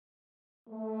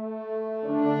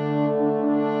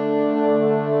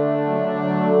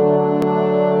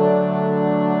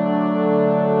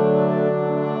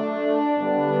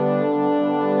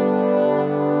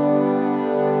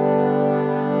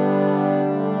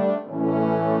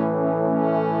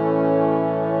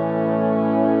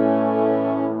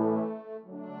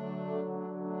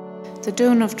The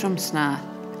Doon of Drumsna.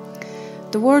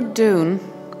 The word Doon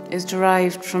is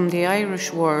derived from the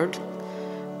Irish word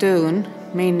Doon,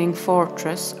 meaning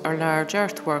fortress or large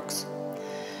earthworks.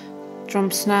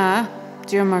 Drumsna,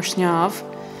 Diarmarsnav,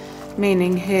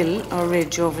 meaning hill or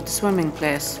ridge over the swimming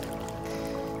place.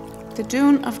 The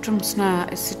Doon of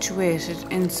Drumsna is situated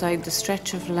inside the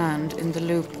stretch of land in the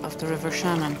loop of the River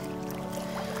Shannon,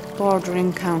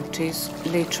 bordering counties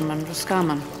Leitrim and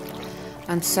Roscommon,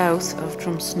 and south of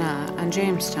Drumsna and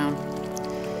Jamestown.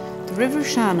 The River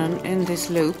Shannon in this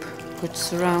loop, which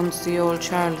surrounds the old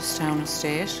Charlestown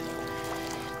estate,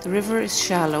 the river is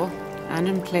shallow and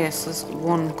in places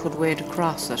one could wade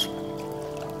across it.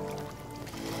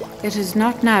 It is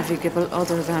not navigable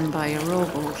other than by a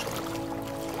rowboat,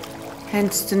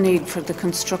 hence the need for the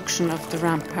construction of the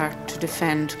rampart to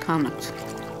defend Connacht.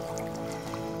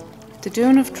 The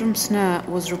Doon of Drumsna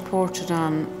was reported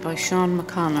on by Sean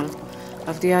McConnell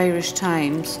of the Irish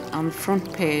Times on the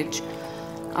front page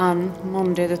on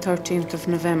Monday the 13th of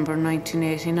November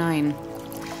 1989.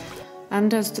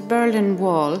 And as the Berlin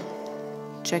Wall,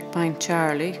 Checkpoint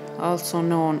Charlie, also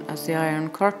known as the Iron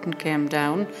Curtain, came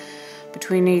down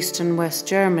between East and West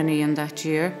Germany in that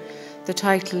year, they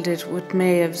titled it with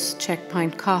Maeve's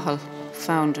Checkpoint Cahill,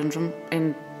 found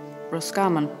in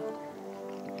Roscommon.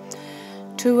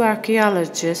 Two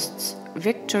archaeologists,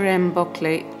 Victor M.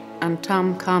 Buckley and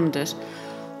Tom Condit,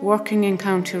 working in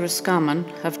County Roscommon,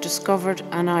 have discovered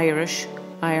an Irish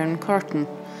Iron Curtain,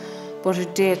 but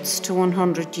it dates to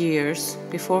 100 years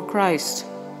before Christ.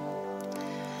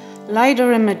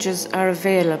 LiDAR images are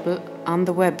available on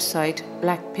the website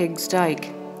Black Pig's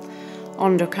Dyke,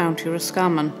 under County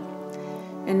Roscommon.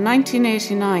 In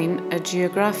 1989, a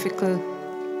geographical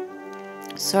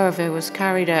survey was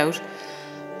carried out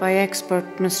by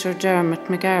expert Mr. Dermot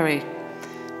McGarry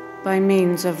by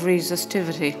means of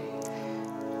resistivity,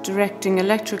 directing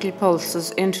electrical pulses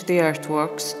into the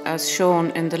earthworks as shown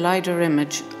in the LiDAR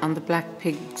image on the Black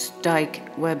Pig's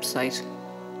Dyke website.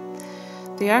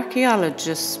 The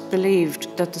archaeologists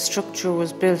believed that the structure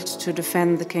was built to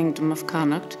defend the Kingdom of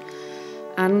Connacht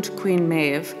and Queen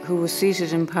Maeve, who was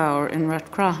seated in power in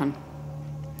Rathcroghan,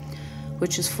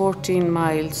 which is 14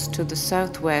 miles to the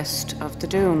southwest of the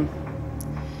Doon.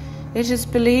 It is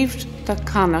believed that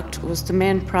Connacht was the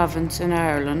main province in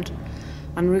Ireland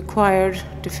and required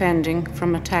defending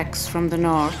from attacks from the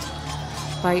north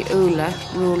by Ulla,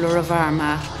 ruler of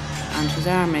Armagh, and his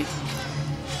army.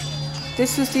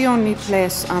 This is the only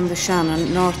place on the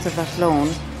Shannon north of Athlone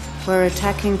where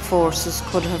attacking forces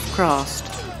could have crossed,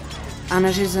 and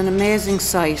it is an amazing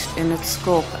sight in its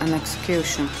scope and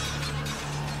execution.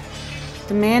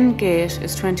 The main gate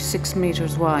is 26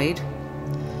 metres wide,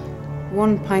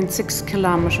 1.6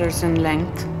 kilometres in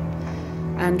length,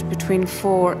 and between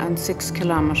 4 and 6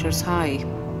 kilometres high,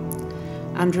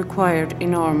 and required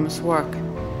enormous work.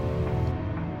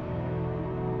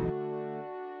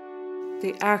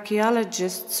 The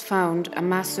archaeologists found a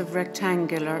massive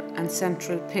rectangular and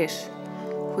central pit,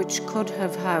 which could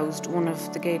have housed one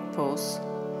of the gate posts.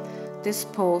 This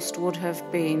post would have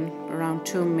been around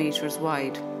 2 metres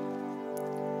wide.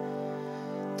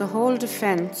 The whole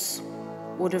defence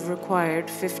would have required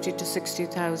 50 to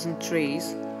 60,000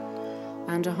 trees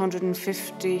and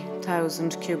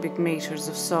 150,000 cubic metres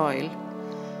of soil,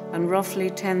 and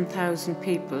roughly 10,000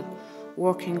 people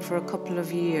working for a couple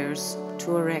of years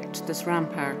to erect this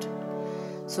rampart.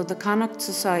 So the Connacht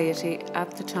Society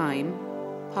at the time,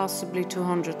 possibly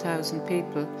 200,000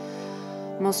 people,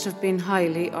 must have been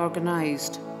highly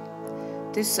organised.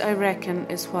 This, I reckon,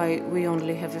 is why we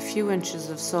only have a few inches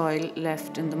of soil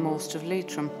left in the most of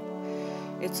Leitrim.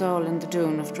 It's all in the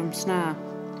Doon of Drumsna.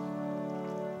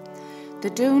 The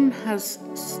Doon has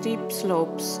steep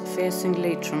slopes facing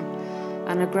Leitrim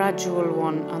and a gradual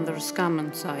one on the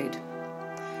Roscommon side,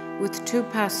 with 2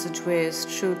 passageways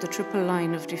through the triple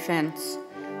line of defence,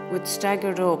 with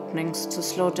staggered openings to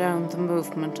slow down the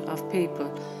movement of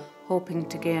people hoping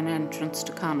to gain entrance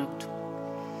to Connacht,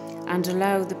 and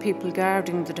allow the people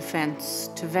guarding the defence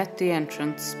to vet the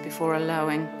entrance before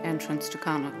allowing entrance to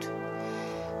Connacht.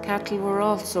 Cattle were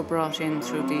also brought in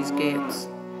through these gates.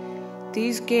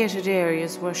 These gated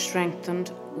areas were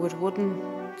strengthened with wooden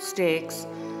stakes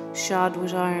shod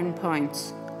with iron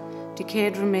points.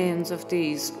 Decayed remains of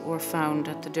these were found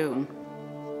at the Doon.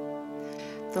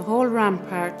 The whole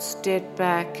ramparts date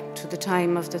back to the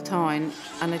time of the Táin,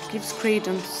 and it gives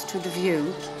credence to the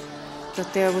view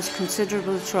that there was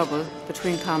considerable trouble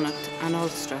between Connacht and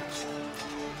Ulster.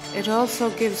 It also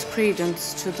gives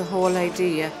credence to the whole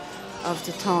idea of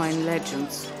the Táin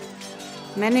legends.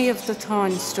 Many of the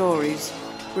Táin stories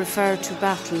refer to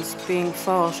battles being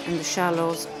fought in the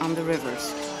shallows on the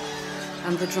rivers.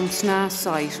 and the Drumsna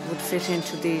site would fit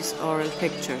into these oral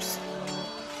pictures.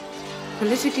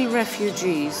 Political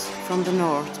refugees from the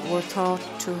north were thought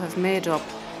to have made up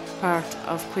part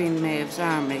of Queen Maeve's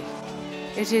army.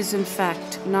 It is in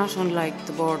fact not unlike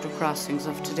the border crossings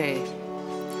of today.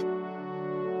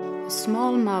 A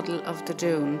small model of the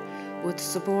Doon with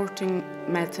supporting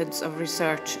methods of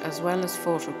research as well as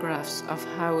photographs of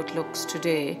how it looks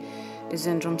today is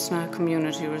in Drumsna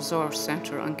Community Resource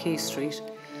Centre on Quay Street.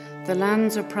 The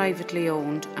lands are privately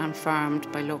owned and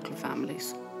farmed by local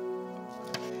families.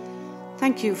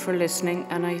 Thank you for listening,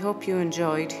 and I hope you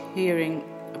enjoyed hearing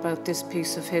about this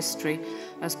piece of history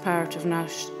as part of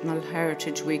National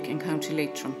Heritage Week in County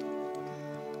Leitrim.